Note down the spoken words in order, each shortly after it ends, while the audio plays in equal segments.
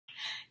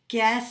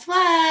Guess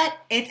what?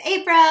 It's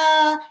April,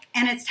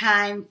 and it's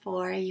time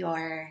for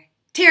your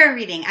tarot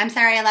reading. I'm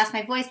sorry I lost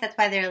my voice. That's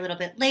why they're a little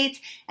bit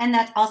late, and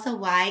that's also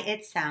why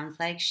it sounds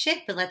like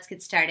shit, but let's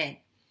get started.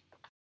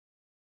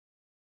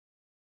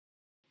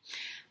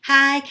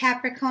 Hi,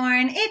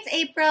 Capricorn. It's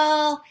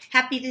April.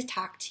 Happy to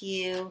talk to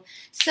you.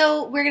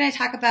 So we're going to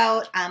talk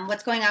about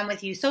what's going on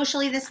with you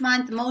socially this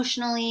month,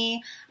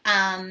 emotionally.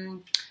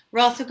 We're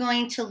also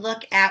going to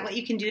look at what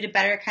you can do to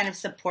better kind of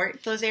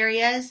support those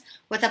areas,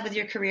 what's up with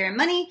your career and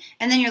money,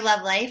 and then your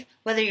love life,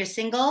 whether you're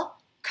single,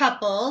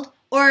 coupled,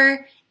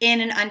 or in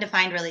an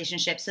undefined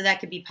relationship. So that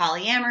could be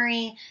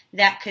polyamory,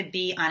 that could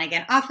be on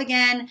again, off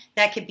again,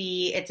 that could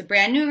be it's a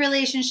brand new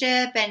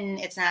relationship and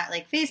it's not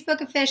like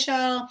Facebook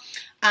official,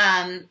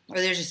 or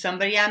there's just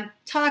somebody I'm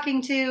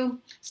talking to,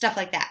 stuff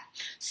like that.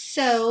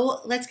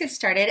 So let's get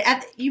started.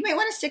 You might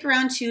want to stick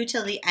around too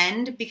till the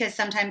end because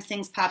sometimes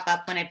things pop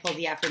up when I pull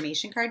the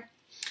affirmation card.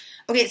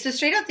 Okay, so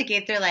straight out the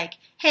gate, they're like,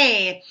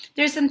 hey,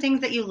 there's some things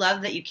that you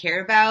love that you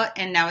care about,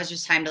 and now is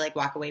just time to like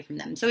walk away from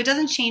them. So it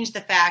doesn't change the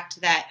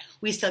fact that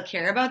we still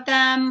care about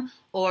them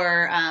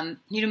or,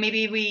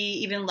 maybe we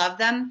even love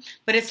them,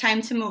 but it's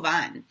time to move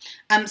on.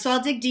 So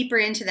I'll dig deeper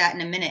into that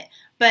in a minute.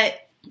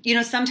 But,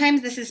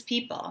 sometimes this is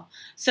people.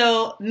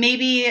 So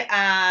maybe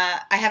I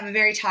have a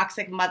very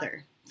toxic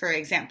mother, for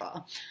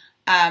example,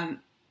 and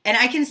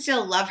I can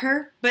still love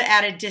her, but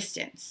at a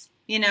distance.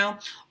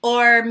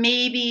 Or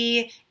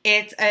maybe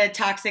it's a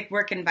toxic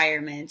work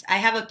environment. I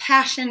have a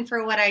passion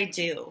for what I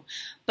do,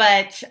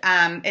 but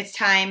it's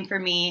time for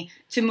me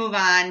to move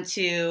on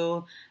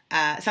to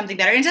something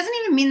better. And it doesn't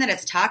even mean that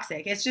it's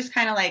toxic. It's just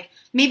kind of like,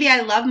 maybe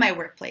I love my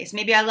workplace.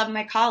 Maybe I love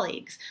my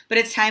colleagues, but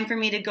it's time for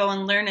me to go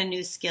and learn a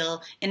new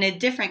skill in a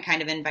different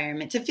kind of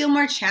environment to feel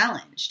more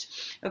challenged.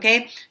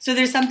 Okay. So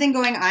there's something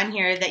going on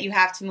here that you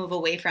have to move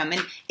away from.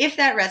 And if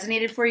that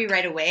resonated for you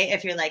right away,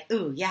 if you're like,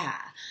 ooh, yeah,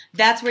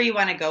 that's where you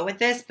want to go with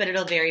this, but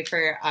it'll vary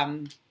for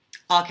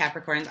all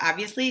Capricorns,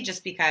 obviously,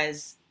 just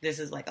because this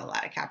is like a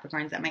lot of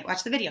Capricorns that might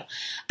watch the video.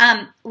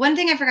 One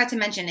thing I forgot to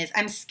mention is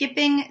I'm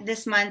skipping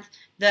this month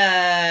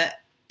the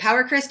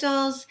power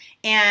crystals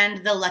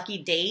and the lucky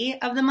day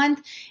of the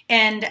month.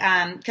 And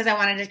because I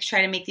wanted to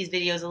try to make these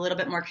videos a little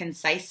bit more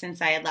concise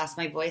since I had lost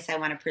my voice, I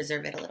want to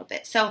preserve it a little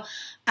bit. So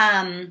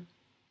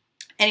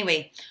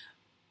anyway,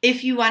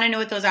 if you want to know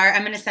what those are,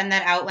 I'm going to send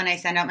that out when I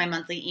send out my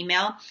monthly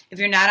email. If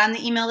you're not on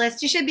the email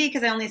list, you should be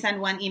because I only send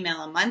one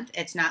email a month.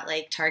 It's not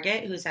like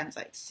Target, who sends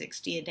like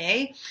 60 a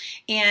day.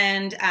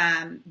 And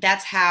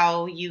that's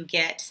how you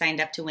get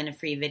signed up to win a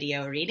free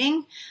video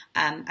reading.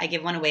 I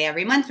give one away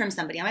every month from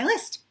somebody on my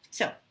list.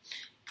 So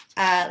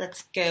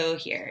let's go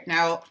here.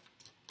 Now,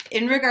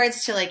 in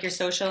regards to like your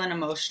social and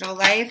emotional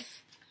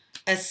life,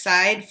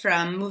 aside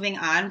from moving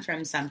on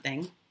from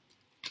something,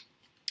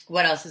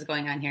 what else is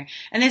going on here?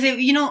 And they say,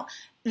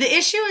 the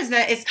issue is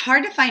that it's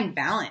hard to find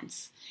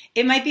balance.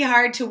 It might be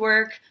hard to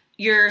work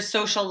your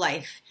social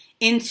life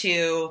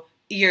into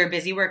your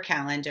busy work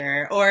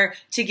calendar or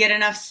to get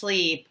enough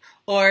sleep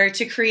or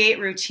to create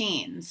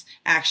routines,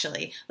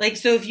 actually. Like,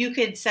 so if you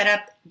could set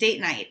up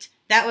date night,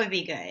 that would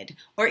be good.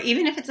 Or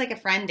even if it's like a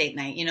friend date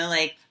night,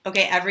 like,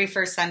 okay, every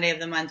first Sunday of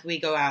the month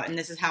we go out and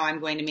this is how I'm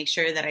going to make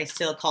sure that I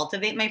still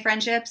cultivate my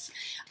friendships,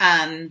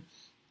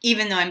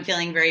 even though I'm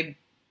feeling very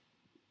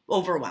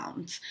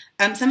overwhelmed.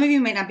 Some of you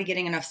might not be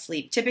getting enough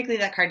sleep. Typically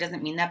that card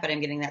doesn't mean that, but I'm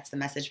getting that's the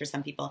message for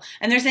some people.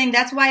 And they're saying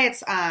that's why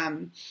it's,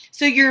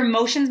 so your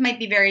emotions might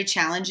be very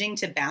challenging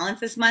to balance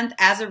this month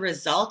as a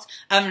result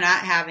of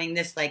not having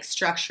this like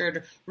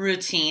structured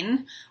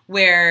routine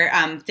where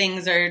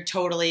things are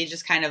totally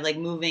just kind of like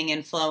moving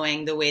and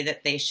flowing the way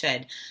that they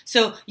should.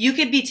 So you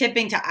could be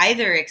tipping to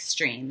either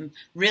extreme,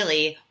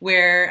 really,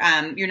 where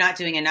you're not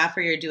doing enough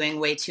or you're doing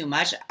way too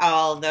much,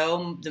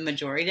 although the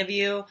majority of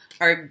you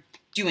are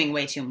doing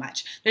way too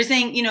much. They're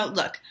saying,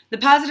 look, the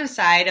positive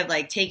side of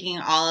like taking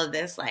all of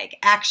this like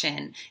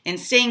action and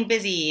staying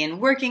busy and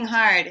working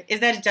hard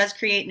is that it does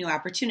create new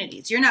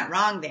opportunities. You're not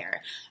wrong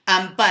there.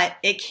 But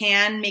it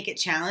can make it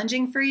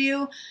challenging for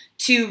you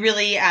to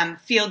really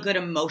feel good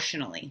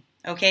emotionally.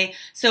 Okay.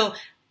 So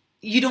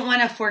you don't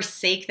want to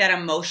forsake that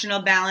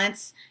emotional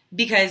balance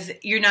because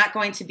you're not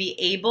going to be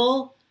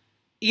able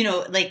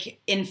like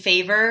in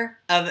favor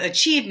of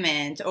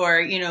achievement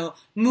or,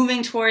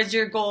 moving towards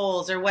your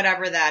goals or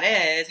whatever that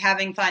is,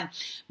 having fun.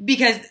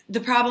 Because the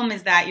problem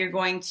is that you're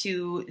going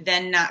to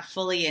then not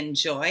fully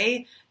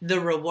enjoy the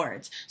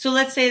rewards. So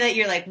let's say that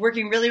you're like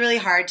working really, really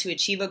hard to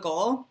achieve a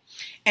goal.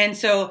 And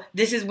so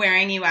this is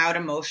wearing you out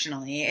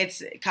emotionally.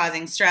 It's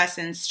causing stress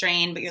and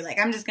strain, but you're like,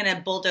 I'm just going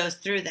to bulldoze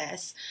through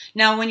this.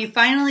 Now, when you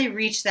finally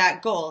reach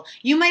that goal,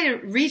 you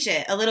might reach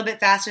it a little bit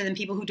faster than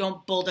people who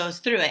don't bulldoze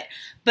through it.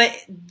 But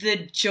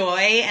the joy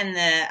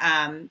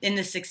and in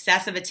the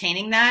success of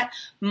attaining that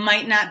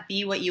might not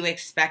be what you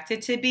expect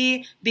it to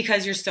be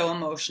because you're so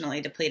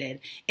emotionally depleted.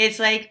 It's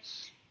like,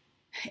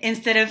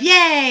 instead of,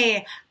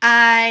 yay,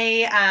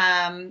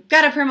 I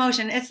got a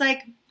promotion, it's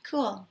like,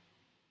 cool.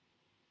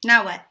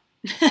 Now what?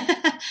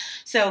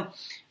 So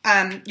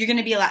you're going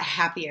to be a lot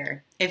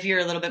happier if you're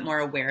a little bit more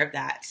aware of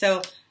that.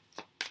 So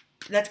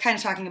that's kind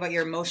of talking about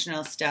your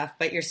emotional stuff,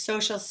 but your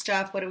social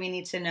stuff, what do we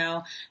need to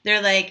know?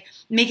 They're like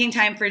making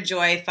time for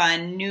joy,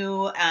 fun,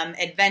 new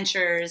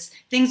adventures,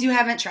 things you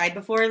haven't tried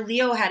before.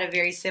 Leo had a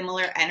very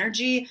similar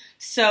energy.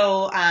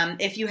 So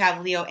if you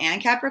have Leo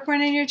and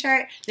Capricorn in your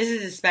chart, this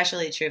is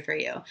especially true for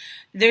you.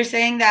 They're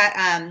saying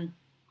that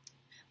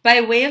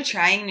by way of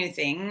trying new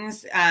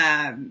things,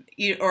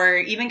 or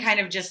even kind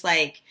of just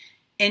like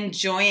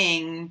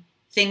enjoying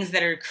things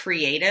that are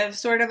creative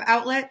sort of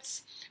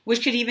outlets,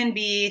 which could even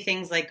be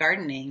things like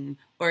gardening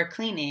or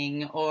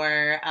cleaning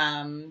or,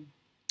 I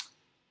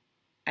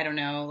don't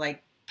know,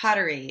 like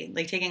pottery,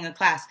 like taking a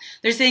class.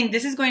 They're saying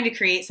this is going to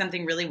create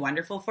something really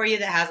wonderful for you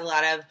that has a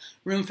lot of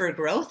room for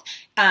growth.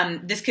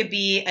 This could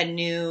be a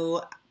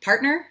new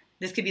partner.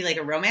 This could be like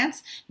a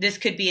romance. This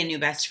could be a new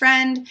best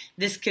friend.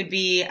 This could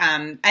be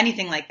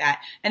anything like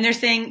that. And they're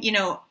saying, you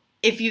know,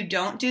 if you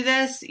don't do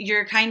this,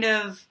 you're kind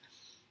of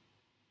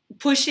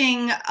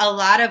pushing a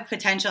lot of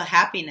potential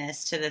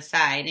happiness to the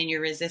side and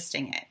you're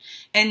resisting it.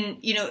 And,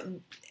 you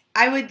know,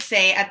 I would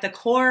say at the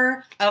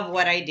core of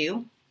what I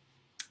do,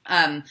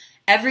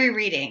 every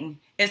reading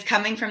is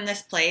coming from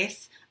this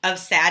place of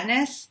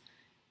sadness,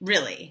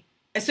 really.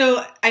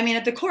 So, I mean,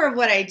 at the core of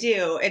what I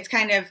do, it's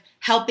kind of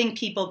helping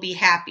people be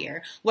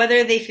happier,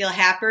 whether they feel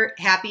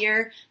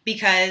happier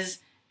because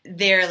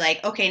they're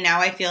like, okay, now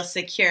I feel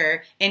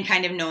secure in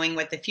kind of knowing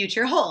what the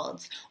future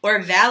holds,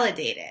 or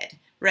validated,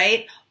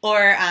 right?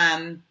 Or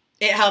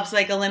it helps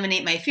like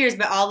eliminate my fears,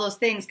 but all those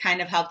things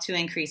kind of help to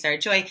increase our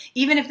joy,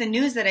 even if the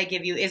news that I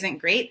give you isn't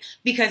great,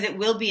 because it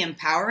will be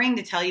empowering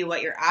to tell you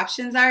what your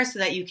options are so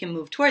that you can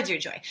move towards your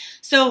joy.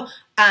 So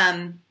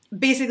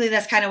basically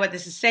that's kind of what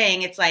this is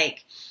saying. It's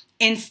like,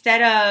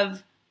 instead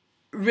of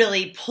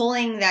really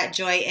pulling that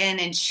joy in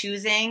and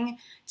choosing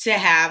to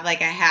have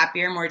like a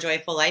happier, more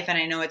joyful life, and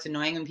I know it's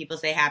annoying when people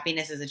say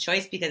happiness is a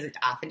choice because it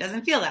often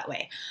doesn't feel that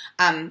way.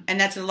 And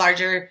that's a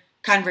larger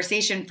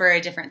conversation for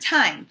a different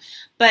time.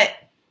 But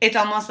it's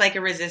almost like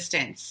a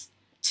resistance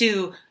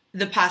to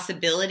the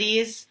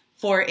possibilities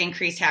for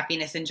increased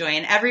happiness and joy.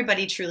 And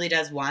everybody truly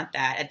does want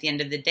that at the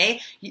end of the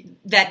day.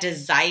 That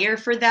desire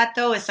for that,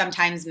 though, is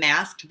sometimes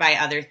masked by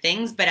other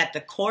things. But at the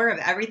core of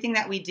everything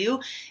that we do,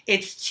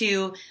 it's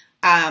to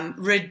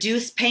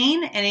reduce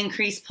pain and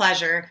increase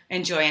pleasure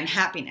and joy and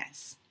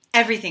happiness.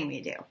 Everything we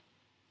do.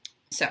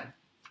 So,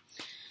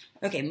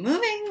 okay,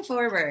 moving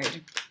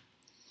forward.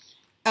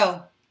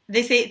 Oh,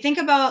 they say, think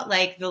about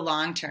like the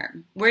long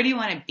term. Where do you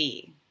want to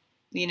be?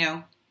 You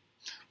know?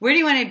 Where do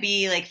you want to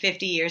be like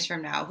 50 years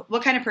from now?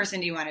 What kind of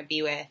person do you want to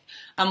be with?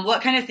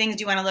 What kind of things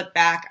do you want to look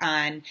back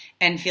on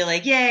and feel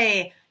like,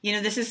 yay, you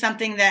know, this is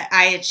something that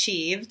I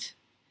achieved.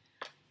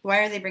 Why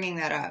are they bringing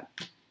that up?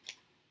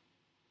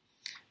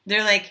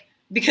 They're like,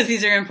 because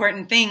these are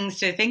important things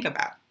to think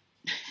about.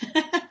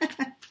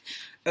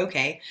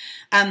 Okay.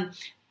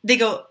 They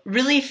go,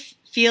 really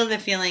feel the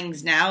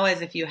feelings now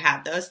as if you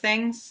had those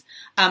things.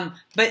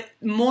 But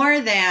more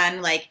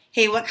than like,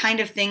 hey, what kind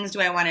of things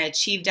do I want to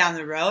achieve down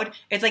the road?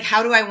 It's like,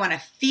 how do I want to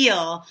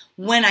feel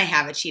when I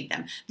have achieved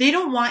them? They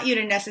don't want you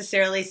to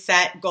necessarily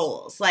set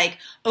goals. Like,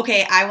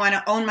 okay, I want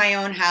to own my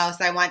own house.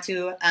 I want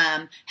to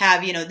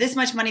have, you know, this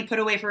much money put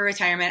away for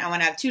retirement. I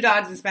want to have 2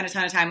 dogs and spend a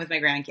ton of time with my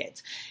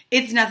grandkids.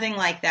 It's nothing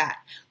like that.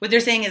 What they're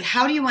saying is,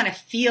 how do you want to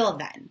feel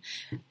then?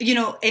 You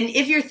know, and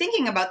if you're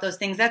thinking about those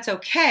things, that's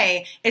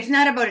okay. It's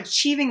not about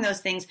achieving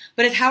those things,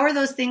 but it's how are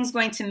those things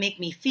going to make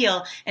me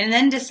feel? And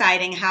then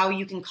deciding how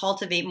you can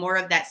cultivate more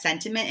of that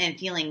sentiment and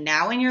feeling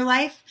now in your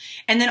life.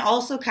 And then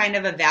also kind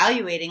of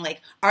evaluating, like,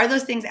 are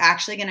those things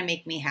actually going to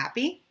make me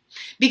happy?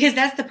 Because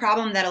that's the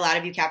problem that a lot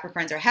of you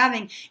Capricorns are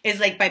having, is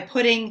like by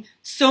putting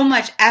so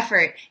much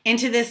effort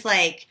into this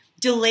like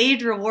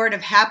delayed reward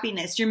of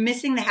happiness, you're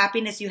missing the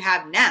happiness you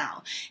have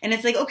now. And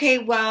it's like, okay,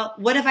 well,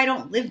 what if I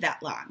don't live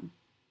that long?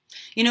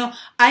 You know,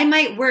 I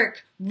might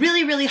work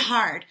really, really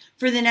hard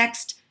for the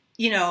next,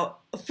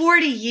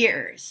 40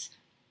 years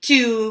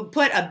to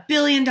put $1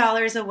 billion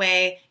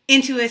away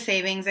into a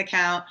savings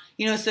account,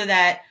 so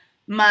that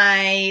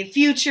my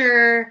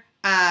future,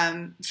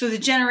 so the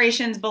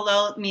generations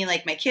below me,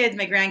 like my kids,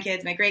 my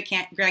grandkids, my great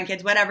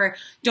grandkids, whatever,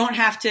 don't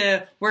have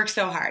to work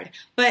so hard.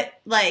 But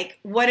like,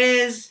 what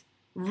is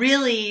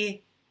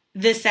really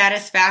the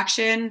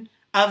satisfaction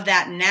of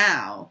that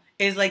now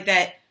is like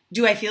that,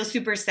 do I feel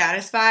super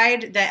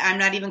satisfied that I'm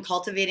not even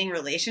cultivating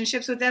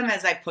relationships with them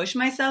as I push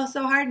myself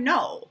so hard?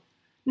 No.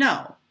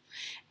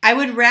 I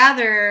would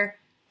rather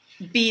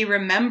be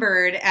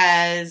remembered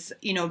as,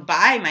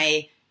 by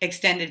my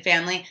extended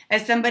family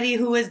as somebody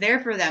who was there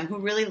for them, who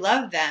really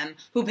loved them,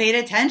 who paid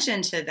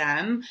attention to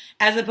them,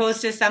 as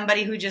opposed to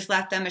somebody who just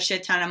left them a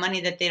shit ton of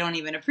money that they don't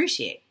even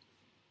appreciate.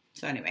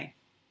 So anyway.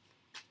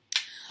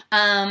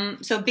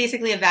 So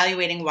basically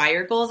evaluating why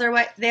your goals are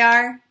what they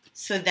are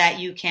so that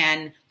you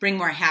can bring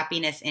more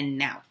happiness in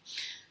now.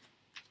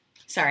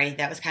 Sorry,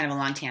 that was kind of a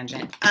long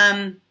tangent.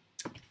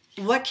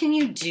 What can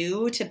you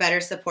do to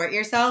better support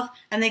yourself?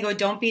 And they go,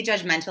 don't be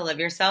judgmental of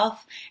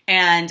yourself,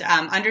 and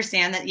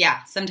understand that,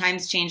 yeah,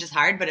 sometimes change is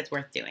hard, but it's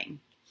worth doing.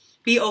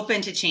 Be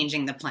open to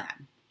changing the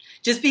plan.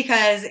 Just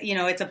because, you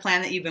know, it's a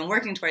plan that you've been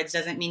working towards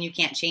doesn't mean you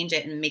can't change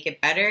it and make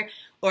it better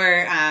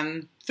or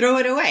throw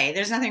it away.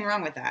 There's nothing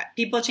wrong with that.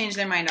 People change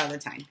their mind all the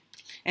time.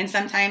 And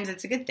sometimes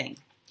it's a good thing.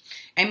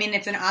 I mean,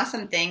 it's an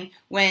awesome thing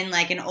when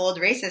like an old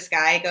racist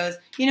guy goes,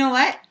 you know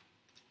what?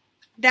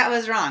 That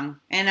was wrong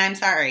and I'm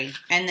sorry.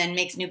 And then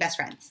makes new best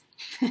friends.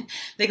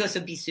 They go, so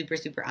be super,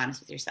 super honest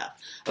with yourself.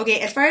 Okay,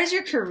 as far as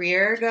your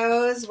career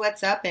goes,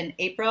 what's up in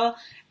April?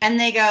 And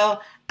they go,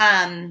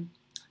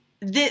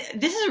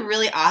 this is a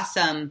really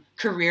awesome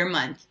career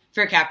month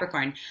for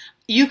Capricorn.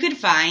 You could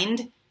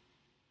find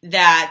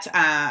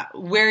that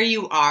where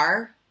you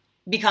are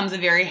becomes a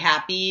very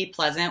happy,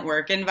 pleasant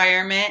work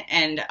environment,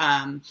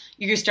 and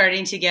you're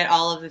starting to get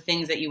all of the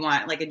things that you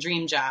want, like a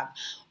dream job,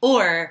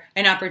 or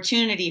an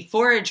opportunity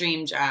for a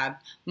dream job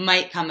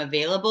might come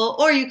available,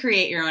 or you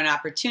create your own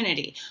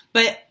opportunity.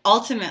 But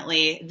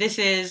ultimately, this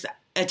is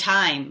a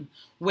time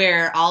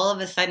where all of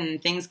a sudden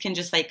things can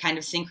just like kind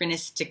of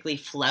synchronistically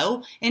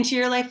flow into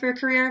your life or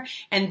career.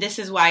 And this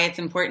is why it's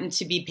important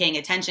to be paying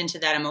attention to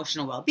that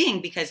emotional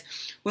well-being, because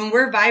when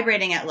we're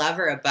vibrating at love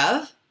or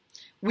above,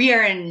 we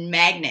are a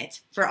magnet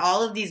for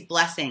all of these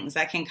blessings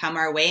that can come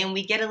our way, and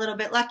we get a little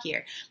bit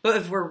luckier. But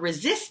if we're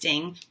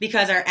resisting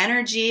because our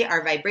energy,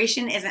 our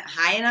vibration isn't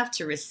high enough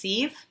to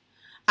receive,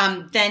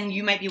 then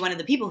you might be one of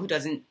the people who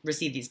doesn't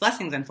receive these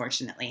blessings,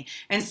 unfortunately.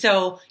 And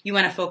so you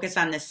want to focus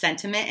on the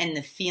sentiment and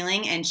the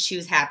feeling and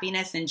choose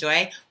happiness and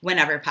joy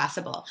whenever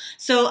possible.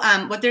 So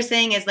what they're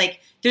saying is like,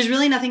 there's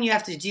really nothing you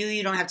have to do.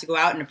 You don't have to go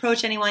out and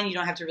approach anyone. You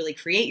don't have to really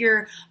create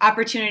your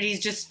opportunities,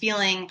 just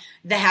feeling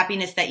the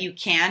happiness that you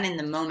can in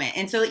the moment.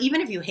 And so even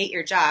if you hate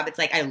your job, it's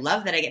like, I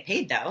love that I get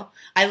paid though.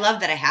 I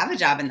love that I have a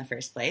job in the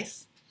first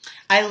place.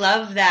 I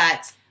love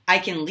that I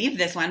can leave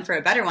this one for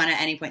a better one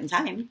at any point in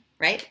time,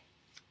 right?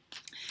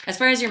 As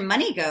far as your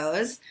money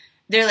goes,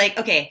 they're like,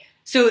 okay,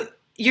 so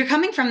you're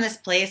coming from this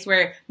place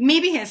where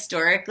maybe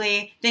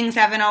historically things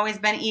haven't always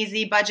been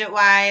easy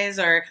budget-wise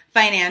or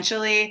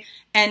financially,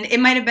 and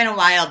it might have been a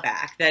while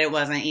back that it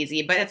wasn't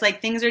easy, but it's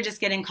like things are just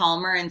getting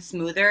calmer and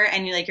smoother,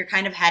 and you're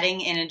kind of heading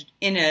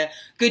in a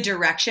good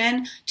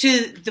direction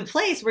to the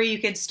place where you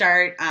could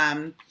start,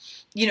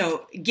 you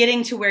know,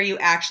 getting to where you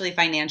actually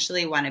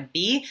financially want to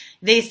be.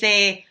 They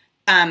say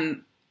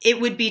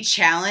it would be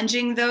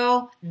challenging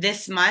though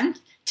this month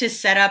to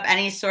set up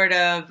any sort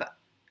of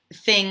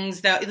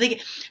things that,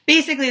 like,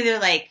 basically they're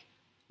like,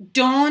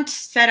 don't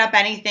set up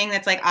anything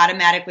that's like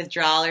automatic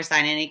withdrawal or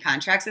sign any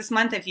contracts this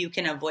month if you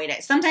can avoid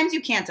it. Sometimes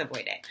you can't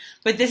avoid it,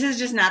 but this is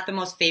just not the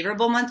most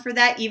favorable month for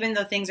that, even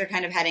though things are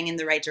kind of heading in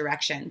the right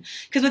direction.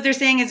 Because what they're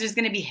saying is there's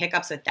going to be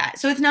hiccups with that.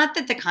 So it's not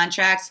that the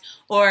contracts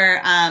or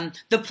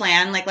the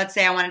plan, like let's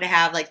say I wanted to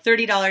have like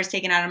 $30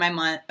 taken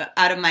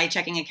out of my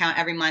checking account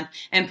every month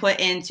and put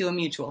into a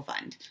mutual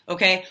fund,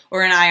 okay,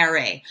 or an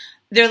IRA.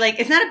 They're like,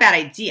 it's not a bad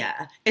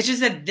idea. It's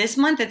just that this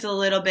month it's a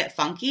little bit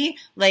funky.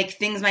 Like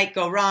things might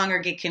go wrong or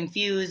get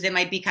confused. It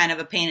might be kind of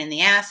a pain in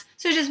the ass.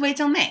 So just wait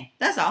till May.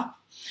 That's all.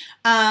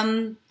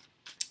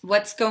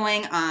 What's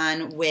going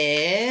on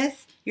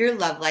with your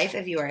love life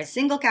if you are a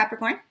single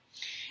Capricorn?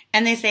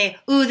 And they say,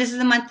 ooh, this is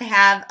a month to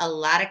have a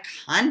lot of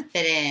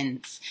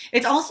confidence.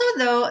 It's also,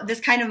 though,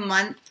 this kind of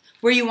month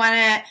where you want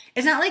to,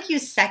 it's not like you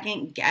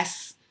second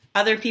guess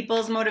other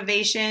people's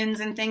motivations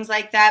and things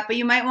like that, but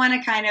you might want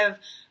to kind of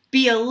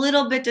be a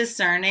little bit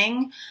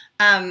discerning.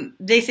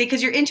 They say,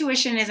 because your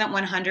intuition isn't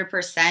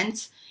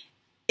 100%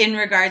 in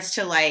regards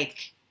to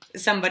like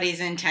somebody's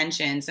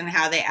intentions and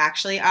how they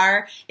actually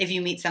are. If you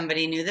meet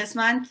somebody new this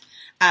month,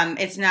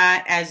 it's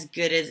not as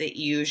good as it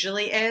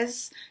usually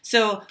is.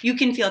 So you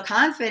can feel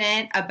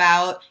confident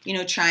about, you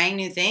know, trying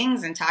new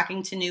things and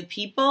talking to new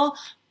people,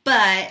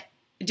 but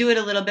do it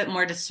a little bit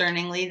more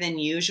discerningly than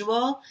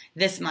usual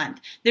this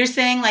month. They're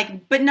saying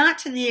like, but not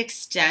to the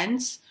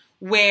extent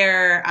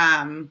where,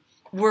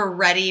 we're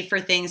ready for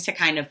things to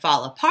kind of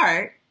fall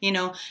apart, you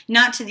know,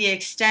 not to the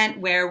extent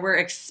where we're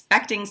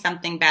expecting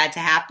something bad to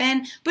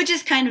happen, but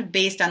just kind of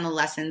based on the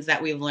lessons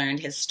that we've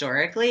learned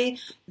historically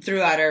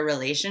throughout our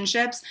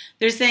relationships.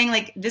 They're saying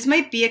like this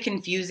might be a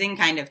confusing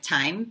kind of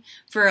time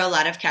for a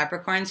lot of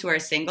Capricorns who are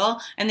single.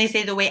 And they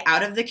say the way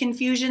out of the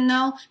confusion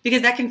though,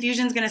 because that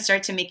confusion is going to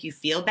start to make you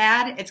feel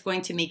bad. It's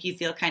going to make you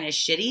feel kind of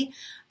shitty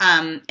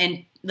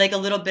and like a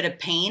little bit of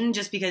pain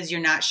just because you're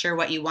not sure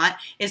what you want,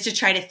 is to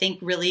try to think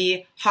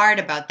really hard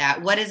about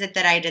that. What is it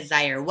that I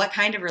desire? What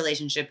kind of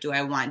relationship do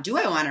I want? Do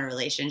I want a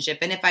relationship?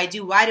 And if I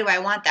do, why do I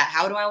want that?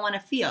 How do I want to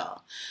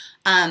feel?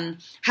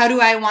 How do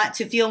I want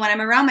to feel when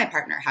I'm around my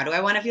partner? How do I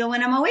want to feel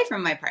when I'm away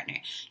from my partner?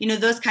 You know,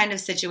 those kind of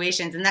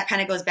situations. And that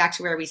kind of goes back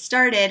to where we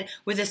started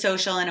with the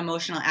social and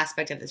emotional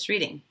aspect of this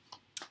reading.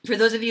 For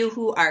those of you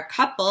who are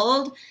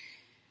coupled,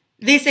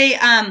 they say,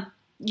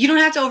 you don't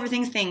have to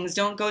overthink things.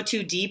 Don't go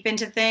too deep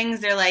into things.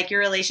 They're like, your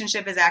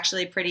relationship is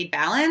actually pretty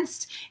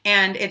balanced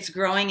and it's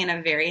growing in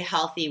a very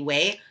healthy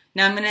way.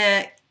 Now I'm going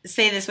to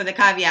say this with a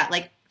caveat,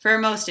 like for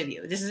most of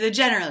you, this is a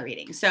general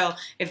reading. So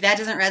if that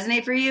doesn't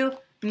resonate for you,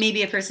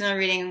 maybe a personal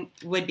reading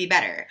would be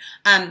better.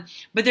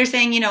 But they're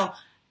saying, you know,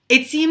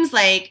 it seems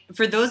like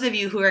for those of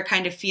you who are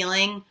kind of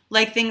feeling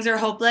like things are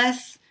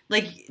hopeless,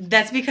 Like,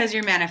 that's because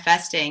you're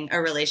manifesting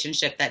a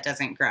relationship that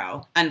doesn't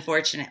grow,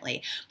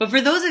 unfortunately. But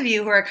for those of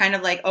you who are kind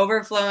of like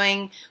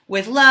overflowing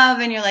with love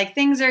and you're like,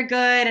 things are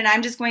good and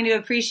I'm just going to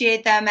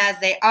appreciate them as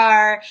they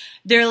are,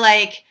 they're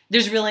like,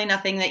 there's really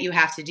nothing that you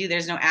have to do.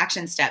 There's no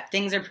action step.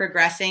 Things are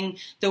progressing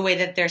the way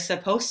that they're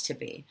supposed to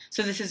be.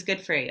 So this is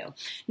good for you.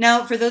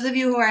 Now, for those of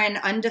you who are in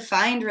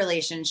undefined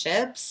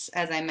relationships,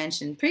 as I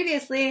mentioned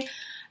previously,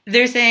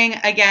 they're saying,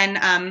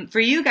 again, for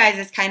you guys,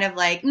 it's kind of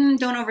like, don't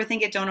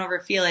overthink it, don't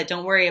overfeel it,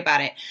 don't worry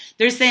about it.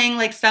 They're saying,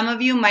 like, some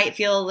of you might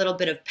feel a little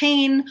bit of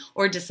pain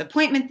or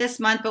disappointment this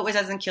month, but what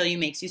doesn't kill you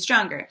makes you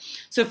stronger.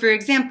 So, for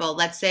example,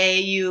 let's say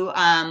you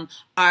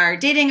are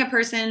dating a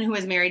person who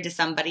is married to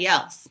somebody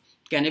else.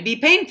 Going to be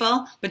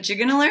painful, but you're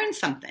going to learn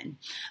something.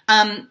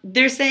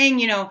 They're saying,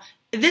 you know,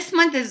 this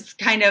month is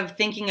kind of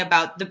thinking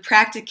about the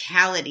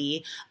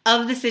practicality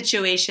of the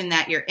situation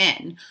that you're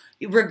in,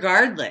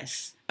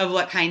 regardless of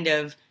what kind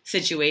of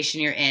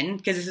situation you're in,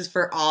 because this is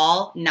for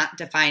all not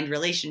defined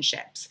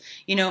relationships.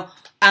 You know,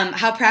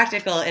 how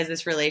practical is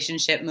this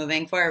relationship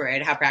moving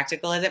forward? How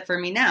practical is it for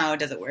me now?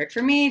 Does it work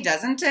for me?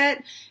 Doesn't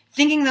it?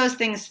 Thinking those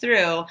things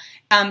through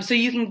so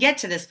you can get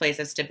to this place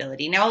of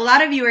stability. Now, a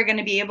lot of you are going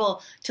to be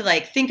able to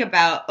like think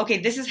about, okay,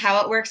 this is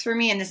how it works for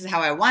me and this is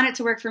how I want it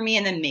to work for me,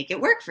 and then make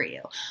it work for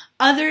you.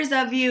 Others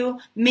of you,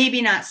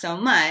 maybe not so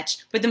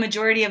much, but the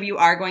majority of you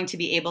are going to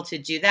be able to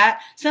do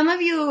that. Some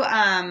of you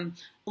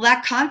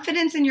lack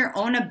confidence in your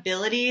own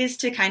abilities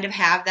to kind of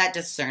have that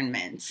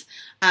discernment.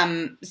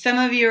 Some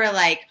of you are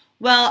like,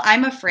 well,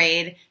 I'm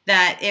afraid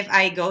that if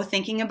I go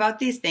thinking about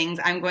these things,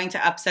 I'm going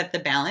to upset the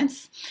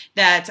balance,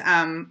 that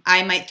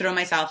I might throw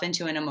myself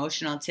into an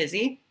emotional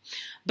tizzy.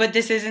 But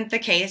this isn't the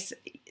case.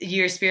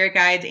 Your spirit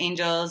guides,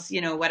 angels,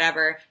 you know,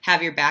 whatever,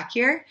 have your back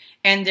here,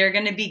 and they're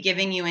going to be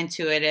giving you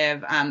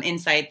intuitive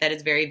insight that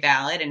is very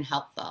valid and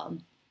helpful.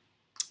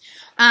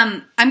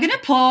 I'm going to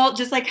pull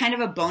just like kind of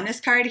a bonus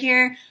card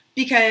here,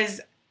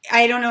 because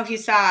I don't know if you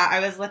saw,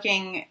 I was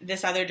looking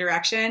this other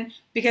direction,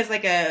 because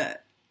like a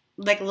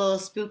little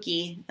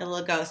spooky, a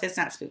little ghost, it's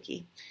not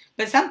spooky,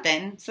 but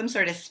something, some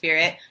sort of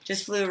spirit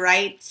just flew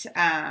right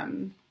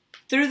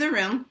through the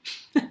room,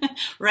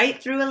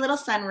 right through a little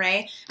sun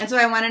ray. And so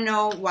I want to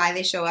know why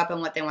they show up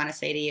and what they want to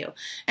say to you.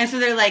 And so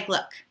they're like,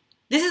 look,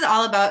 this is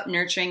all about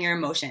nurturing your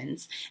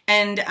emotions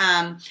and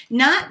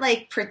not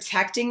like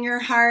protecting your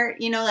heart,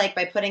 you know, like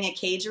by putting a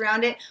cage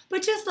around it,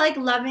 but just like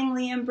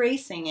lovingly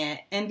embracing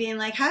it and being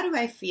like, how do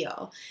I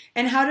feel?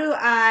 And how do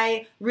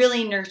I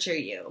really nurture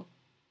you?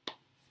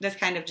 That's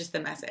kind of just the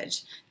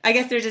message. I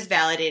guess they're just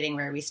validating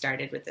where we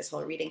started with this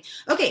whole reading.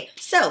 Okay,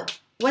 so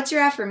what's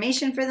your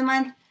affirmation for the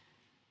month?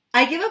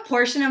 I give a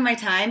portion of my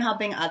time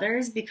helping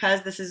others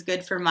because this is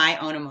good for my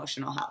own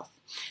emotional health.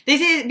 They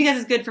say because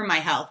it's good for my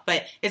health,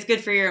 but it's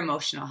good for your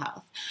emotional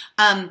health.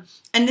 And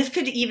this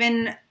could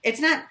even,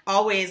 it's not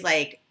always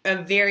like a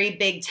very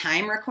big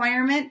time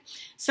requirement.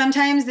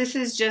 Sometimes this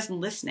is just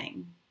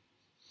listening.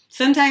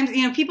 Sometimes,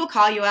 you know, people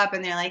call you up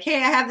and they're like, hey,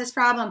 I have this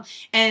problem.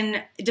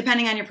 And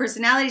depending on your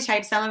personality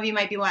type, some of you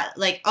might be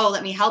like, oh,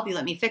 let me help you,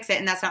 let me fix it.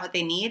 And that's not what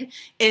they need.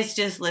 It's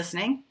just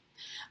listening.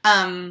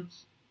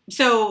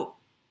 So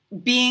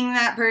being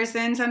that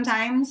person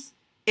sometimes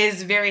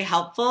is very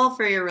helpful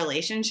for your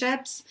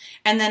relationships.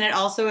 And then it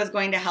also is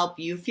going to help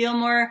you feel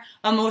more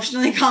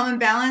emotionally calm and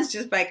balanced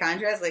just by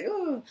contrast, like,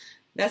 ooh,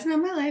 that's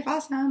not my life,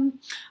 awesome.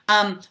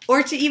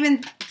 Or to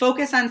even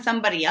focus on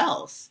somebody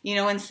else, you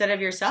know, instead of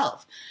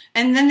yourself.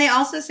 And then they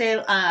also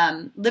say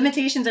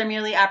limitations are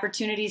merely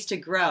opportunities to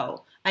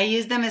grow. I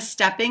use them as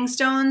stepping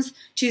stones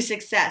to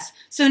success.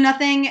 So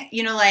nothing,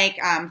 you know, like,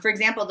 for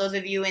example, those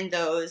of you in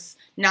those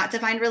not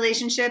defined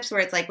relationships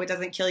where it's like what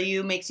doesn't kill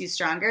you makes you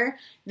stronger.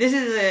 This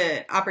is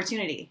an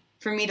opportunity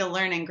for me to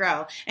learn and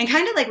grow. And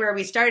kind of like where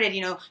we started,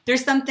 you know,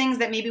 there's some things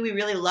that maybe we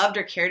really loved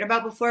or cared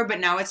about before, but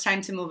now it's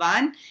time to move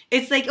on.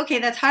 It's like, okay,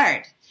 that's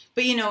hard.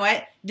 But you know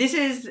what? This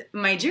is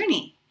my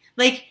journey.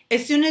 Like,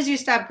 as soon as you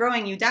stop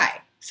growing, you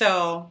die.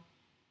 So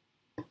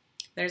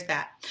there's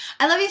that.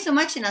 I love you so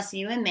much, and I'll see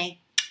you in May.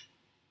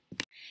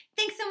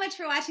 Thanks so much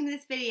for watching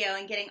this video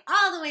and getting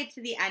all the way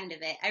to the end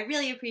of it. I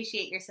really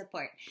appreciate your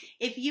support.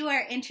 If you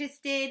are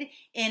interested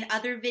in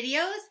other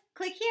videos,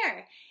 click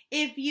here.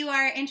 If you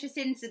are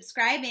interested in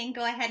subscribing,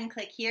 go ahead and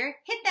click here.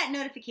 Hit that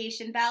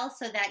notification bell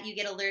so that you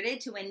get alerted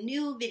to when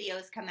new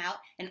videos come out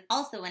and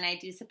also when I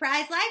do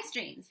surprise live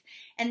streams.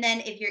 And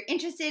then if you're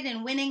interested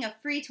in winning a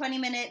free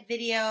 20-minute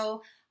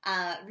video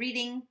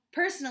reading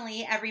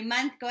personally every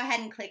month, go ahead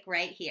and click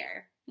right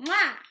here.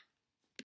 Mwah!